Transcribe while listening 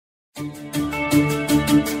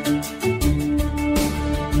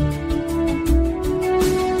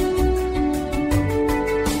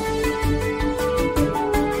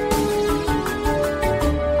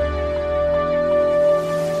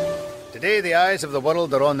Today the eyes of the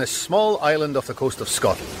world are on this small island off the coast of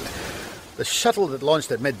Scotland. The shuttle that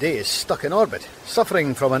launched at midday is stuck in orbit,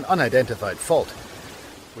 suffering from an unidentified fault.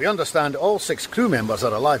 We understand all 6 crew members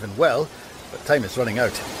are alive and well, but time is running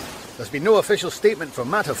out. There's been no official statement from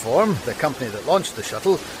Matterform, the company that launched the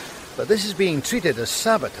shuttle, but this is being treated as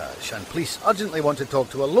sabotage, and police urgently want to talk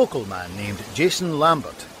to a local man named Jason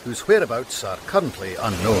Lambert, whose whereabouts are currently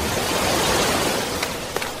unknown.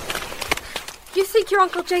 You think your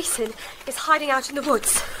Uncle Jason is hiding out in the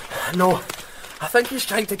woods? No, I think he's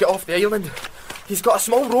trying to get off the island. He's got a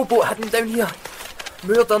small rowboat heading down here,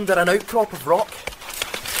 moored under an outcrop of rock.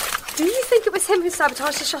 Do you think it was him who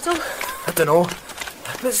sabotaged the shuttle? I don't know,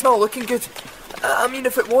 but it's not looking good. I mean,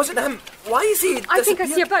 if it wasn't him, why is he I think I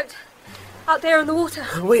see a boat out there in the water.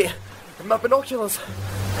 Wait, my binoculars.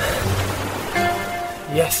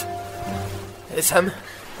 Yes, it's him.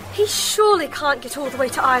 He surely can't get all the way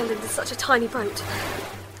to Ireland in such a tiny boat.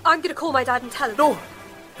 I'm going to call my dad and tell him. No,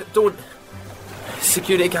 don't.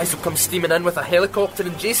 Security guys will come steaming in with a helicopter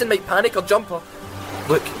and Jason might panic or jump her.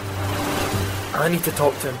 Look, I need to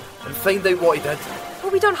talk to him and find out what he did.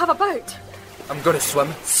 But we don't have a boat. I'm going to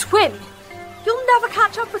swim. Swim? You'll never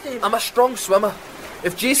catch up with him. I'm a strong swimmer.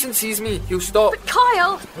 If Jason sees me, he'll stop. But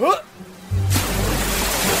Kyle! What?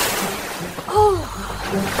 Oh.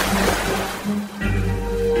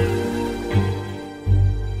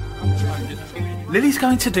 Lily's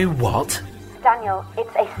going to do what? Daniel,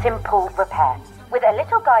 it's a simple repair. With a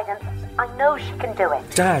little guidance, I know she can do it.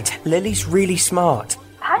 Dad, Lily's really smart.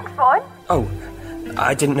 Thanks, Ron. Oh,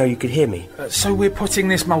 I didn't know you could hear me. So we're putting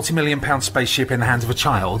this multi-million-pound spaceship in the hands of a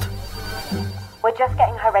child? We're just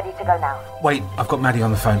getting her ready to go now. Wait, I've got Maddie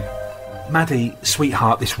on the phone. Maddie,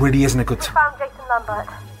 sweetheart, this really isn't a good time. Found Jason Lambert.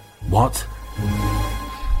 What?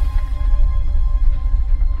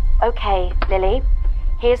 Okay, Lily,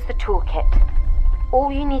 here's the toolkit. All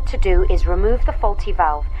you need to do is remove the faulty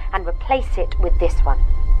valve and replace it with this one.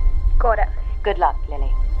 Got it. Good luck,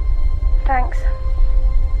 Lily. Thanks.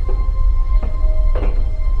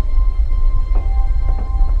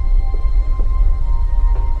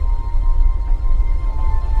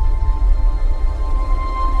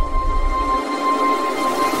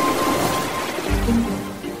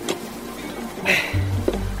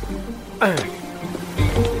 Hey!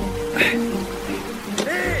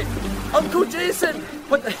 Uncle Jason!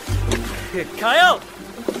 What the... Kyle!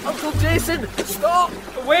 Uncle Jason! Stop!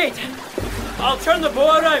 Wait! I'll turn the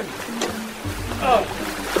boat around. Oh.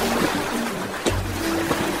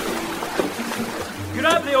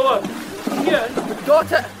 Grab the oar. Here.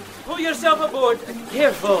 Got it! Pull yourself aboard.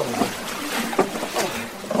 Careful.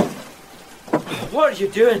 Oh. What are you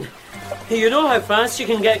doing? You know how fast you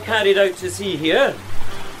can get carried out to sea here?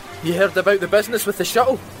 You heard about the business with the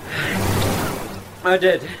shuttle? I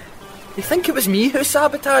did. You think it was me who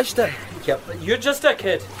sabotaged it? Yep, but you're just a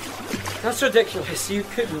kid. That's ridiculous. You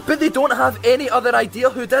couldn't. But they don't have any other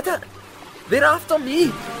idea who did it. They're after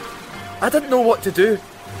me. I didn't know what to do.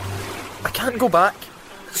 I can't go back.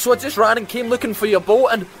 So I just ran and came looking for your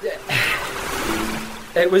boat and...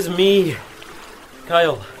 It was me,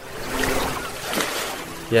 Kyle.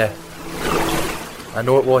 Yeah. I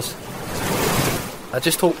know it was. I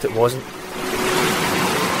just hoped it wasn't.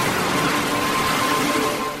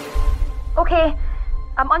 Okay,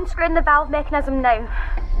 I'm unscrewing the valve mechanism now.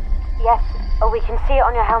 Yes, we can see it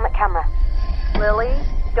on your helmet camera. Lily,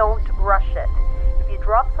 don't rush it. If you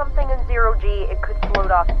drop something in 0G, it could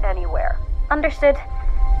float off anywhere. Understood.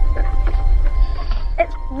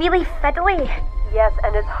 It's really fiddly. Yes,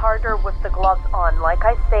 and it's harder with the gloves on. Like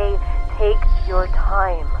I say, take your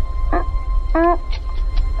time.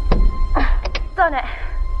 Done it.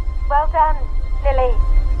 Well done, Lily.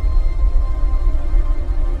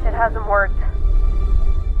 It hasn't worked.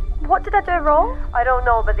 What did I do wrong? I don't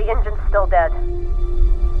know, but the engine's still dead.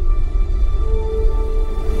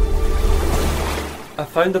 I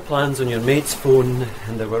found the plans on your mate's phone,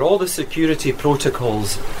 and there were all the security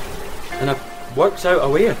protocols. And I worked out a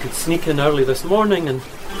way I could sneak in early this morning, and...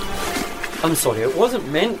 I'm sorry, it wasn't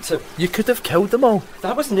meant to... You could have killed them all.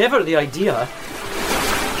 That was never the idea.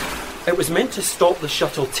 It was meant to stop the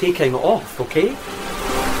shuttle taking off, okay?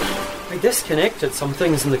 I disconnected some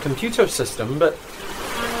things in the computer system, but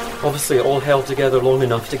obviously it all held together long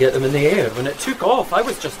enough to get them in the air. When it took off, I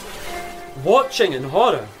was just watching in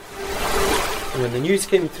horror. And when the news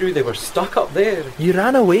came through, they were stuck up there. You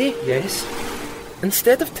ran away? Yes.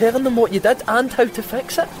 Instead of telling them what you did and how to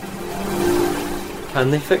fix it? Can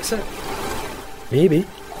they fix it? Maybe.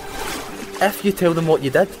 If you tell them what you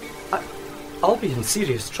did. I'll be in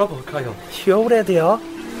serious trouble, Kyle. You already are.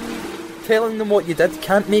 Telling them what you did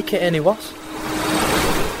can't make it any worse.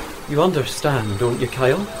 You understand, don't you,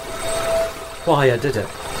 Kyle? Why I did it.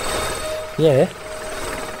 Yeah.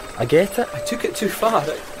 I get it. I took it too far.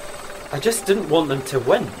 I just didn't want them to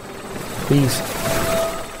win. Please.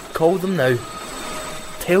 Call them now.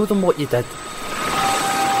 Tell them what you did.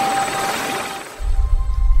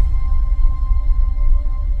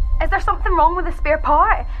 Is there something wrong with the spare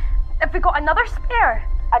part? Have we got another spare?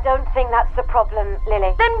 I don't think that's the problem,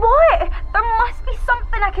 Lily. Then what? There must be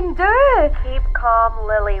something I can do. Keep calm,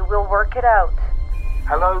 Lily. We'll work it out.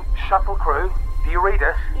 Hello, shuttle crew. Do you read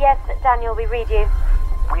us? Yes, Daniel, we read you.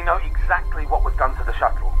 We know exactly what was done to the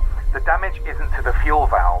shuttle. The damage isn't to the fuel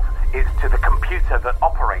valve, it's to the computer that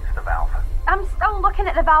operates the valve. I'm still looking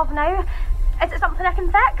at the valve now. Is it something I can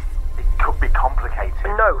fix? It could be complicated.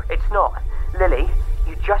 No, it's not. Lily,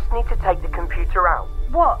 you just need to take the computer out.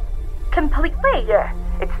 What? Completely? Yeah,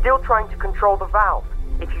 it's still trying to control the valve.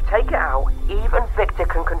 If you take it out, even Victor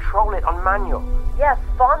can control it on manual. Yes,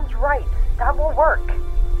 Vaughn's right. That will work.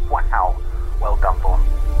 Wow. Well done, Vaughn.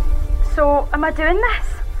 So, am I doing this?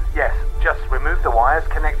 Yes, just remove the wires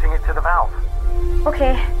connecting it to the valve.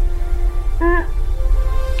 Okay.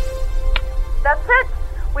 That's it.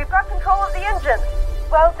 We've got control of the engine.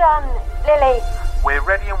 Well done, Lily. We're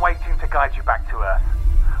ready and waiting to guide you back to Earth.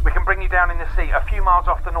 We can bring you down in the sea a few miles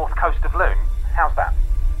off the north coast of Loon. How's that?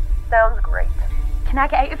 Sounds great. Can I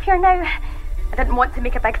get out of here now? I didn't want to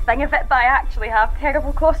make a big thing of it, but I actually have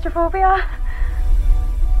terrible claustrophobia.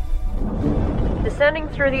 Descending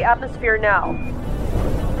through the atmosphere now.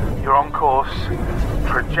 You're on course.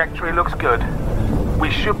 Trajectory looks good. We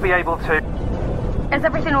should be able to... Is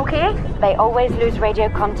everything okay? They always lose radio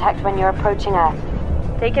contact when you're approaching Earth.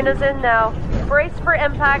 Taking us in now. Brace for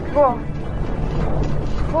impact. Whoa.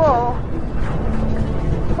 Whoa.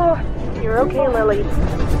 Oh, you're okay, Lily.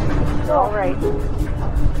 All right.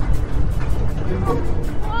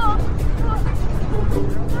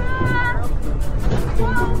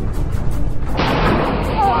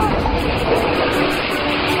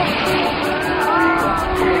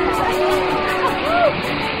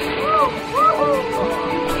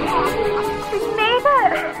 We made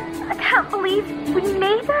it! I can't believe we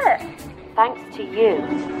made it! Thanks to you.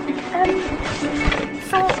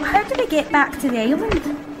 So, how do we get back to the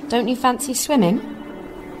island? Don't you fancy swimming?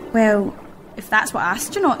 Well, if that's what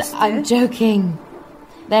astronauts do. I'm joking.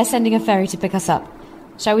 They're sending a ferry to pick us up.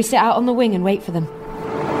 Shall we sit out on the wing and wait for them?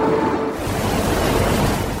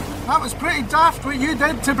 That was pretty daft what you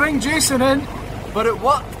did to bring Jason in. But it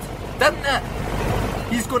worked, didn't it?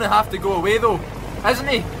 He's going to have to go away though, isn't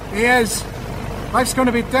he? He is. Life's going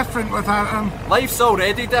to be different without him. Life's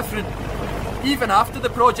already different. Even after the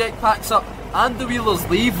project packs up and the Wheelers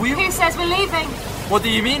leave, Who says we're leaving? What do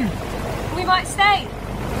you mean? We might stay.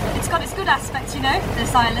 It's got its good aspects, you know,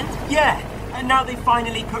 this island. Yeah, and now they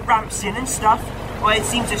finally put ramps in and stuff. Well, it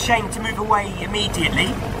seems a shame to move away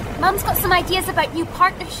immediately. Mum's got some ideas about new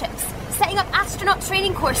partnerships, setting up astronaut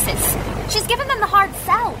training courses. She's given them the hard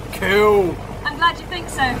sell. Cool. I'm glad you think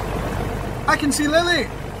so. I can see Lily.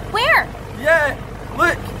 Where? Yeah,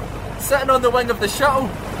 look, sitting on the wing of the shuttle.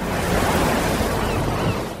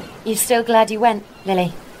 You still glad you went,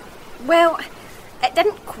 Lily? Well, it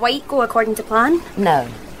didn't quite go according to plan. No,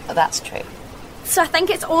 that's true. So I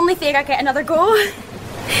think it's only fair I get another go.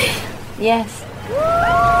 Yes.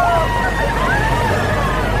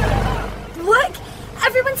 Look,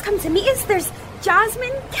 everyone's come to meet us. There's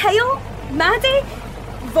Jasmine, Kyle, Maddie,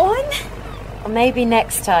 Vaughn. Or maybe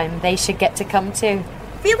next time they should get to come too.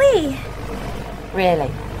 Really?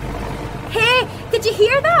 Really. Hey, did you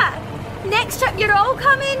hear that? Next trip you're all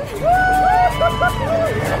coming.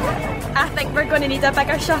 I think we're going to need a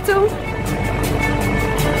bigger shuttle.